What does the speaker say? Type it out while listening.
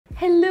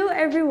Hello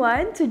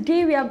everyone,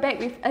 today we are back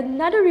with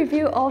another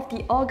review of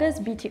the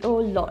August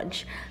BTO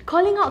launch.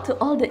 Calling out to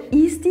all the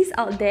Easties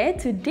out there,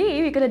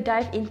 today we're going to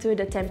dive into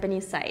the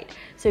Tampines side.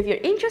 So if you're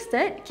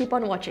interested, keep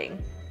on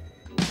watching.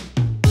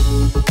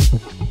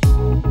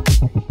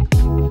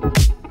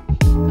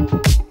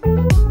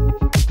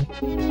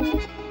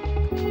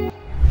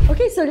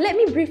 Okay, so let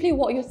me briefly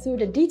walk you through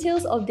the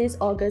details of this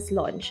August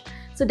launch.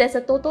 So there's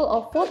a total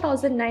of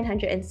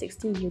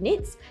 4,960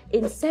 units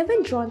in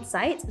 7 drawn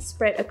sites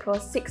spread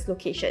across 6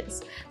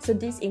 locations. So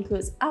this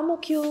includes Ang Mo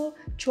Kio,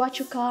 Choa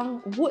Chu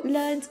Kang,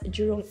 Woodlands,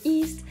 Jurong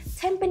East,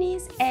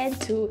 Tampines, and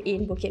 2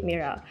 in Bukit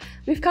Merah.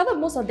 We've covered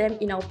most of them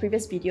in our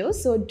previous videos,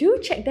 so do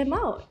check them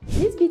out.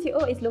 This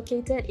BTO is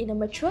located in a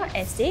mature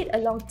estate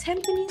along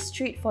Tampines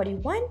Street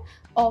 41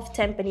 of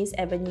Tampines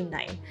Avenue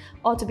 9.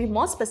 Or to be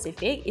more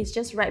specific, it's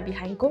just right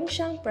behind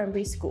Gongshang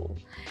Primary School.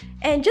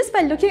 And just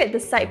by looking at the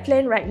site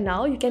plan right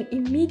now, you can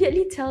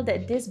immediately tell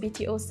that this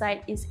BTO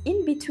site is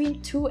in between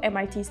 2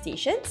 MRT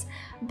stations,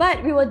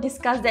 but we will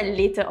discuss that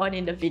later on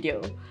in the video.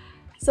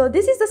 So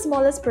this is the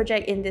smallest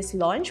project in this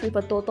launch with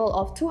a total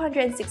of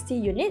 260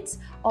 units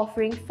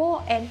offering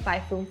 4 and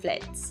 5 room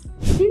flats.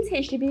 Since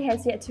HDB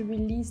has yet to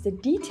release the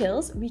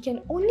details, we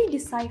can only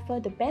decipher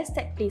the best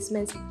stack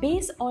placements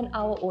based on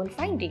our own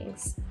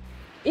findings.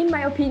 In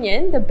my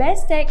opinion, the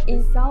best stack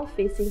is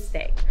south-facing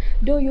stack.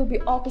 Though you'll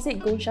be opposite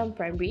Gongshang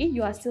Primary,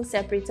 you are still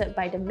separated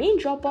by the main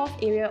drop-off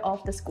area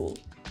of the school.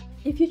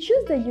 If you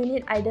choose the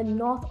unit either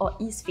north or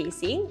east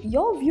facing,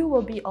 your view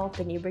will be of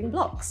the neighbouring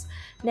blocks.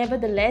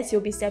 Nevertheless,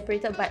 you'll be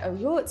separated by a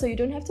road, so you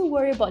don't have to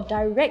worry about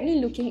directly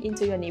looking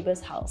into your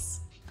neighbour's house.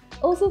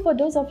 Also, for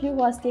those of you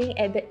who are staying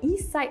at the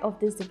east side of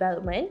this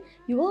development,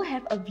 you will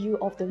have a view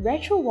of the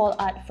retro wall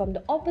art from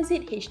the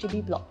opposite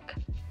HDB block.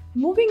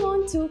 Moving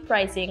on to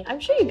pricing, I'm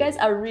sure you guys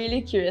are really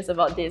curious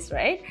about this,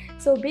 right?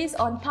 So based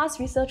on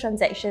past resale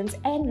transactions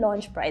and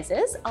launch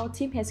prices, our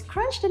team has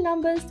crunched the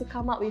numbers to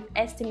come up with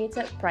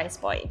estimated price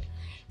point.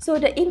 So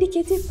the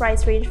indicative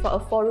price range for a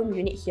 4-room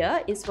unit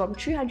here is from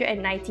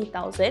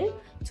 390,000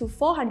 to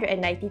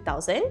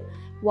 490,000,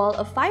 while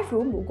a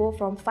 5-room will go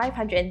from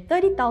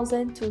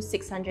 530,000 to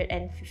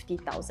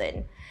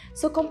 650,000.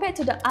 So compared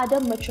to the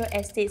other mature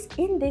estates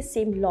in this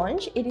same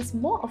launch, it is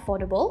more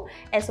affordable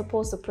as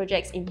opposed to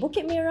projects in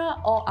Bukit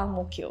Merah or Ang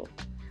Mo Kio.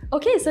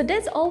 Okay, so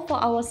that's all for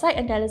our site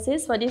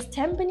analysis for this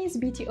Tampines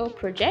BTO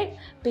project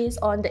based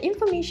on the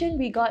information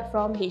we got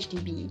from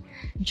HDB.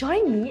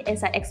 Join me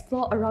as I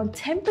explore around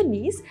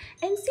Tampines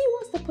and see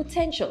what's the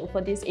potential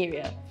for this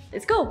area.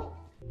 Let's go!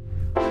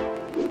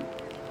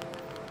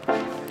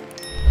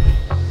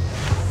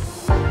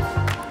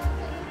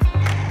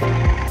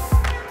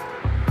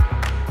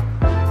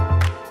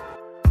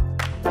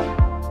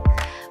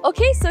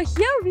 Okay, so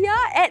here we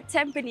are at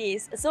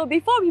Tampines. So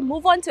before we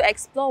move on to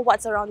explore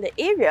what's around the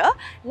area,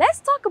 let's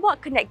talk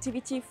about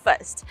connectivity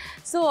first.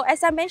 So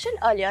as I mentioned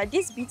earlier,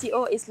 this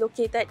BTO is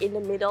located in the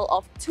middle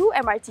of 2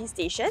 MRT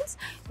stations,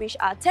 which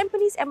are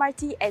Tampines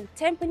MRT and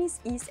Tampines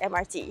East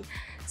MRT.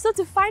 So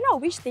to find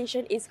out which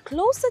station is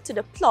closer to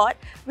the plot,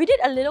 we did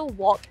a little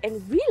walk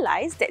and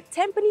realized that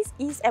Tampines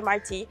East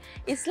MRT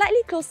is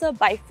slightly closer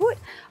by foot,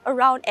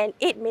 around an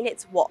 8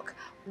 minutes walk.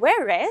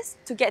 Whereas,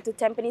 to get to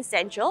Tampines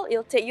Central,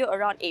 it'll take you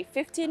around a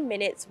 15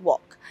 minutes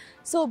walk.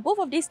 So both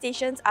of these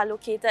stations are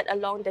located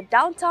along the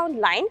downtown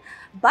line,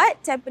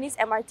 but Tampines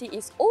MRT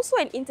is also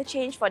an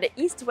interchange for the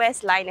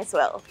east-west line as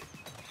well.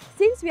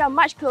 Since we are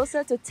much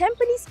closer to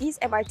Tampines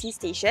East MRT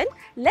station,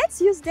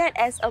 let's use that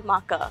as a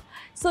marker.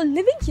 So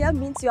living here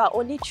means you are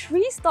only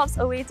 3 stops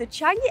away to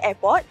Changi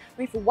Airport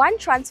with 1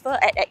 transfer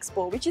at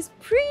Expo, which is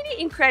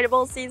pretty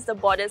incredible since the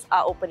borders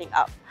are opening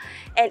up.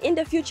 And in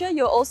the future,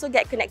 you'll also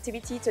get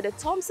connectivity to the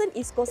Thomson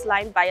East Coast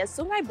Line via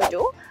Sungai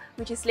Buloh,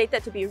 which is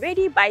slated to be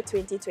ready by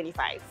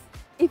 2025.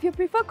 If you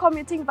prefer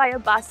commuting via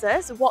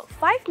buses, walk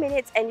 5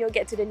 minutes and you'll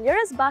get to the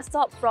nearest bus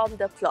stop from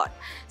the plot.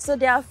 So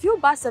there are a few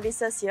bus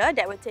services here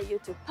that will take you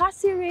to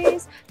Pasir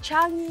Ris,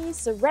 Changi,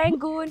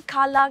 Serangoon,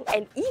 Kallang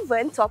and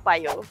even Toa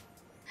Payoh.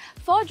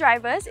 For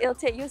drivers, it'll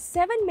take you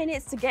 7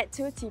 minutes to get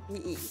to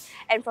TPE.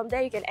 And from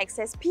there, you can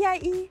access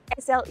PIE,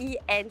 SLE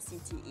and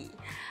CTE.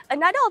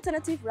 Another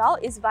alternative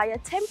route is via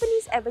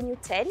Tampines Avenue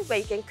 10 where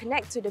you can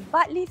connect to the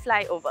Bartley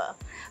flyover.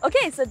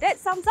 Okay, so that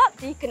sums up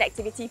the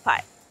connectivity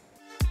part.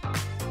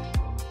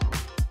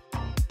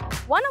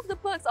 One of the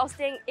perks of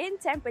staying in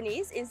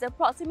Tampines is the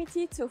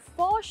proximity to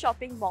 4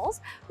 shopping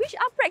malls, which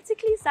are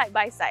practically side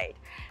by side.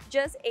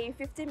 Just a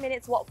 15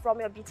 minutes walk from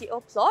your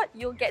BTO plot,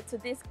 you'll get to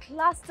this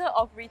cluster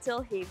of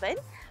retail haven,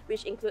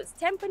 which includes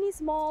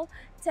Tampines Mall,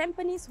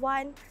 Tampines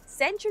One,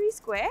 Century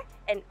Square,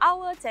 and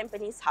our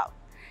Tampines Hub.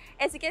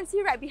 As you can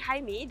see right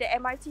behind me, the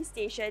MRT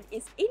station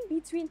is in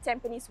between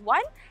Tampines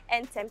One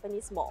and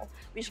Tampines Mall,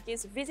 which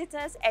gives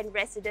visitors and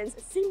residents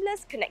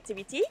seamless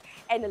connectivity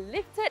and a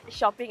lifted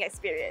shopping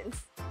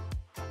experience.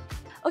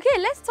 Okay,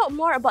 let's talk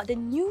more about the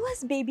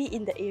newest baby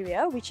in the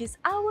area, which is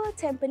our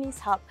Tampines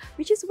Hub,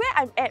 which is where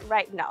I'm at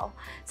right now.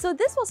 So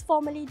this was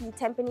formerly the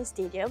Tampines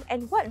Stadium,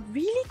 and what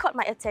really caught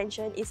my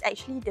attention is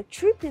actually the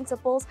three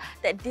principles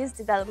that this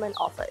development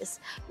offers,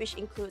 which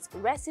includes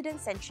resident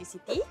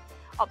centricity,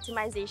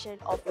 optimization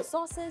of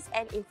resources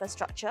and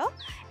infrastructure,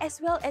 as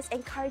well as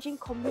encouraging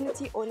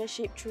community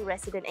ownership through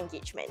resident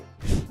engagement.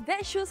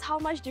 That shows how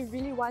much they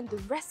really want the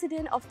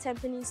resident of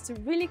Tampines to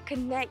really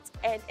connect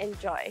and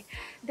enjoy.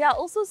 There are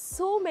also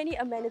so many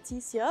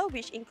amenities here,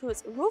 which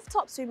includes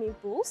rooftop swimming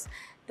pools,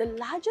 the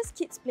largest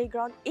kids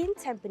playground in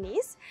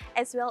Tampines,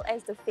 as well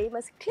as the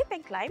famous Clip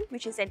and Climb,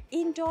 which is an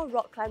indoor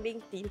rock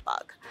climbing theme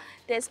park.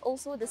 There's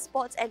also the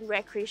sports and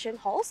recreation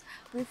halls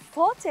with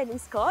 4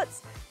 tennis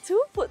courts,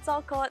 2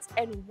 futsal courts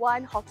and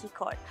 1 hockey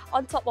court,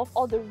 on top of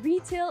all the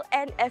retail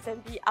and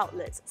F&B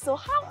outlets. So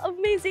how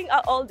amazing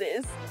are all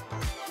this?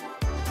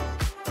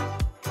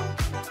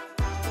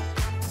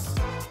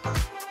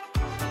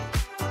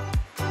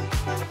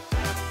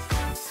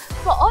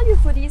 For all you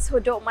foodies who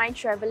don't mind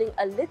travelling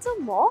a little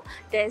more,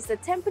 there's the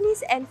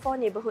Tampines N4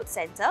 Neighbourhood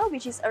Centre,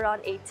 which is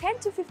around a 10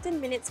 to 15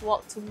 minutes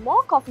walk to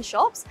more coffee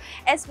shops,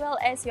 as well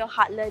as your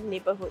heartland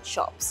neighbourhood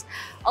shops.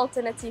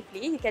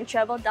 Alternatively, you can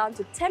travel down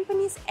to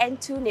Tampines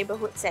N2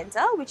 Neighbourhood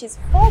Centre, which is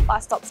 4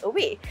 bus stops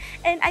away.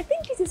 And I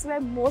think this is where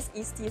most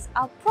Easties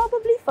are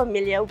probably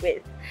familiar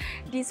with.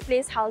 This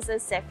place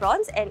houses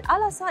Saffron's and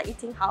Al-Azhar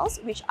Eating House,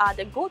 which are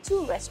the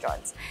go-to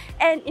restaurants.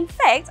 And in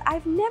fact,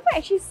 I've never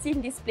actually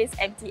seen this place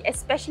empty,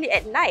 especially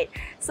at night.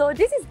 So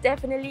this is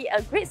definitely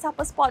a great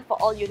supper spot for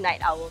all you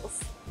night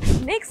owls.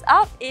 Next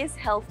up is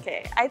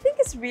healthcare. I think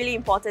it's really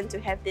important to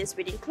have this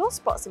within close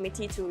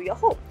proximity to your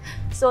home.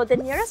 So the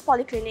nearest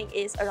polyclinic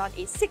is around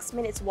a 6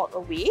 minutes walk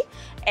away,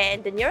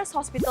 and the nearest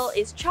hospital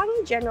is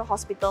Changi General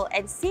Hospital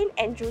and St.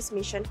 Andrew's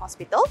Mission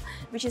Hospital,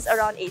 which is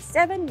around a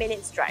 7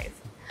 minutes drive.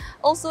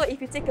 Also,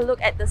 if you take a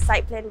look at the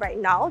site plan right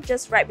now,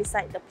 just right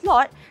beside the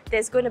plot,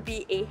 there's going to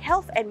be a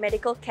health and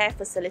medical care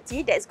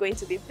facility that's going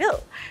to be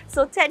built.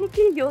 So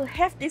technically, you'll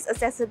have this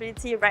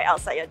accessibility right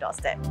outside your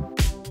doorstep.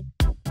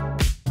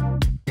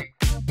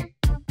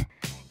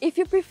 If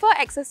you prefer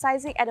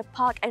exercising at a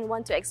park and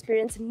want to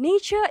experience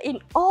nature in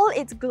all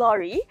its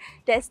glory,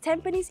 there's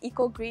Tampines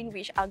Eco Green,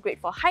 which are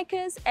great for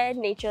hikers and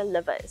nature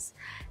lovers.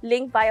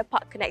 Linked via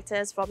park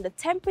connectors from the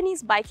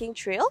Tampines Biking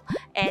Trail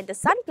and the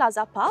Sun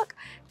Plaza Park,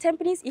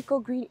 Tampines Eco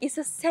Green is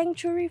a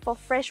sanctuary for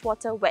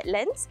freshwater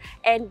wetlands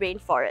and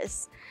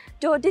rainforests.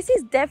 Though this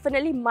is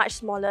definitely much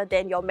smaller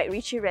than your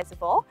McRitchie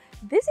Reservoir,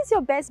 this is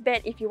your best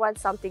bet if you want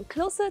something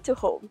closer to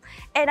home.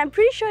 And I'm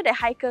pretty sure that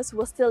hikers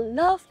will still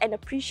love and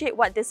appreciate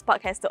what this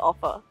park has to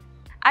offer.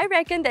 I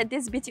reckon that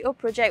this BTO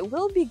project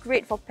will be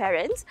great for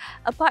parents.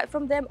 Apart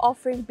from them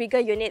offering bigger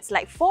units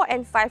like 4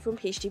 and 5 room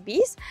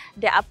HDBs,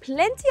 there are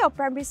plenty of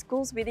primary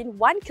schools within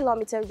 1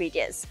 kilometer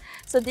radius.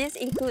 So this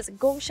includes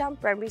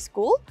Gongshang Primary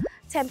School,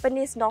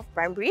 Tampines North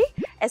Primary,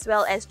 as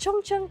well as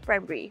Chongcheng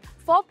Primary.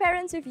 For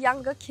parents with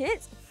younger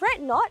kids,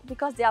 fret not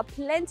because there are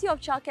plenty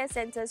of childcare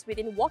centres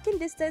within walking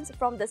distance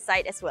from the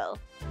site as well.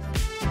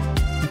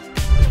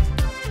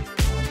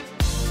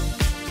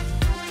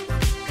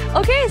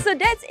 Okay, so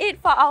that's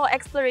it for our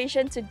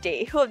exploration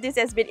today. Hope this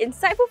has been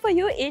insightful for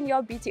you in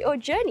your BTO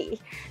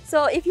journey.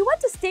 So if you want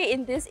to stay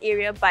in this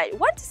area but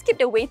want to skip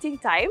the waiting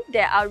time,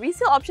 there are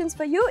resale options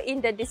for you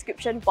in the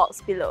description box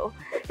below.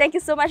 Thank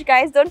you so much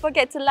guys. Don't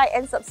forget to like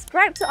and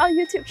subscribe to our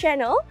YouTube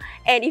channel.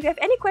 And if you have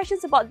any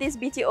questions about this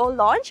BTO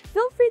launch,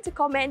 feel free to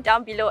comment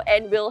down below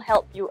and we'll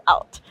help you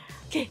out.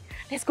 Okay,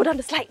 let's go down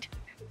the slide.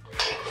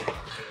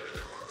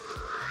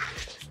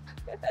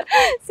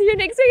 See you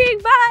next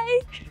week.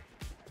 Bye!